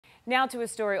Now to a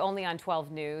story only on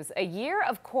 12 News. A year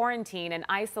of quarantine and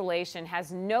isolation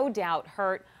has no doubt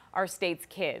hurt our state's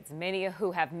kids, many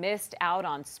who have missed out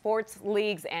on sports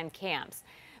leagues and camps.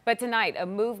 But tonight, a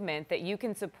movement that you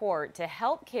can support to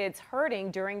help kids hurting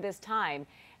during this time.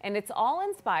 And it's all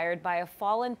inspired by a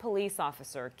fallen police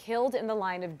officer killed in the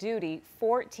line of duty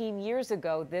 14 years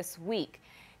ago this week.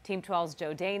 Team 12's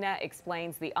Joe Dana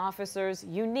explains the officer's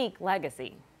unique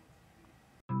legacy.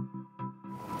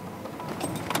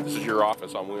 This is your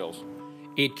office on wheels.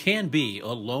 It can be a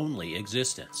lonely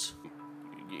existence.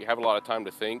 You have a lot of time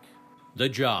to think. The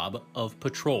job of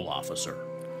patrol officer.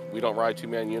 We don't ride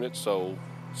two-man units, so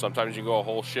sometimes you go a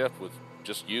whole shift with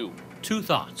just you. Two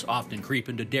thoughts often creep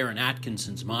into Darren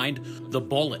Atkinson's mind. The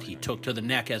bullet he took to the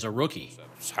neck as a rookie.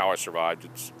 It's how I survived.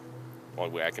 It's the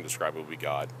only way I can describe it would be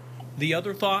God. The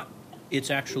other thought, it's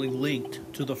actually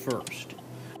linked to the first.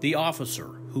 The officer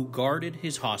who guarded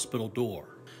his hospital door.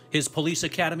 His police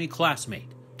academy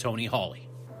classmate, Tony Hawley.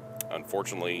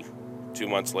 Unfortunately, 2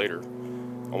 months later,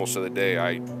 almost to the day,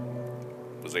 I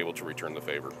was able to return the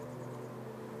favor.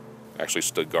 I actually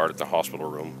stood guard at the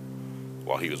hospital room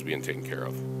while he was being taken care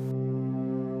of.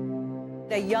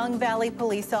 A young Valley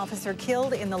police officer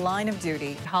killed in the line of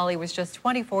duty. Hawley was just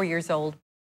 24 years old.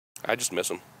 I just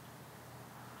miss him.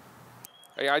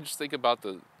 I just think about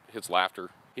his laughter.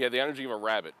 He had the energy of a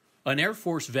rabbit. An Air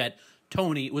Force vet,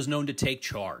 Tony was known to take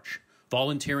charge,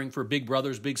 volunteering for Big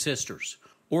Brothers Big Sisters,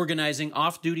 organizing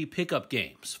off-duty pickup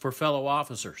games for fellow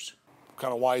officers.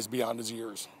 Kind of wise beyond his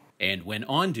years. And when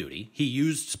on duty, he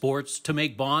used sports to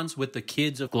make bonds with the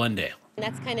kids of Glendale. And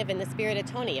that's kind of in the spirit of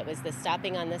Tony. It was the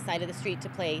stopping on the side of the street to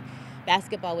play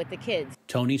basketball with the kids.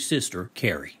 Tony's sister,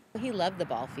 Carrie. He loved the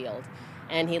ball field,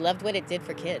 and he loved what it did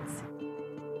for kids.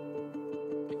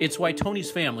 It's why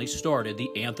Tony's family started the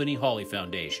Anthony Hawley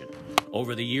Foundation.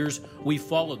 Over the years, we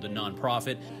followed the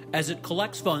nonprofit as it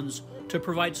collects funds to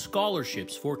provide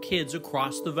scholarships for kids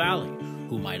across the valley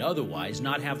who might otherwise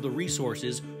not have the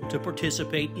resources to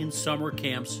participate in summer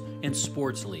camps and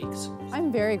sports leagues.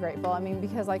 I'm very grateful.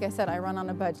 Because like I said, I run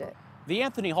on a budget. The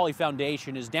Anthony Hawley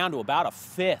Foundation is down to about a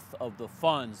fifth of the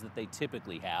funds that they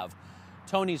typically have.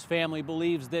 Tony's family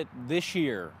believes that this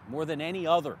year, more than any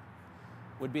other,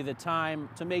 would be the time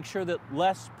to make sure that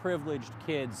less privileged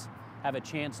kids have a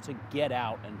chance to get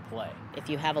out and play. If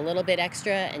you have a little bit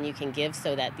extra and you can give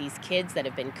so that these kids that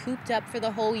have been cooped up for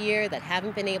the whole year, that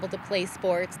haven't been able to play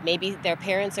sports, maybe their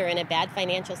parents are in a bad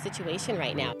financial situation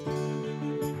right now.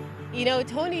 You know,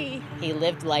 Tony, he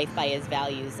lived life by his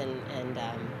values and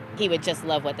he would just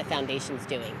love what the foundation's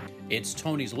doing. It's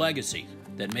Tony's legacy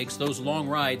that makes those long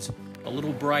rides a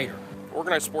little brighter.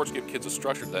 Organized sports give kids a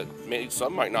structure that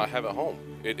some might not have at home.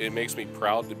 It makes me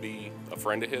proud to be a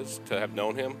friend of his, to have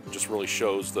known him. It just really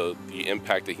shows the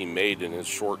impact that he made in his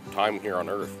short time here on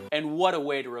Earth. And what a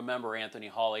way to remember Anthony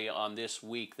Hawley on this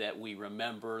week that we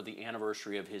remember the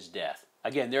anniversary of his death.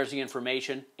 Again, there's the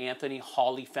information,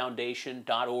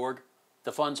 AnthonyHawleyFoundation.org.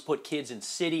 The funds put kids in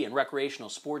city and recreational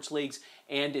sports leagues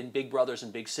and in Big Brothers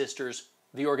and Big Sisters.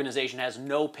 The organization has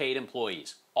no paid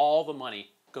employees. All the money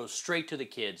goes straight to the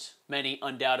kids, many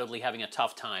undoubtedly having a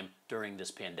tough time during this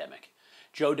pandemic.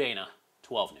 Joe Dana,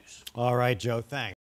 12 News. All right, Joe, thanks.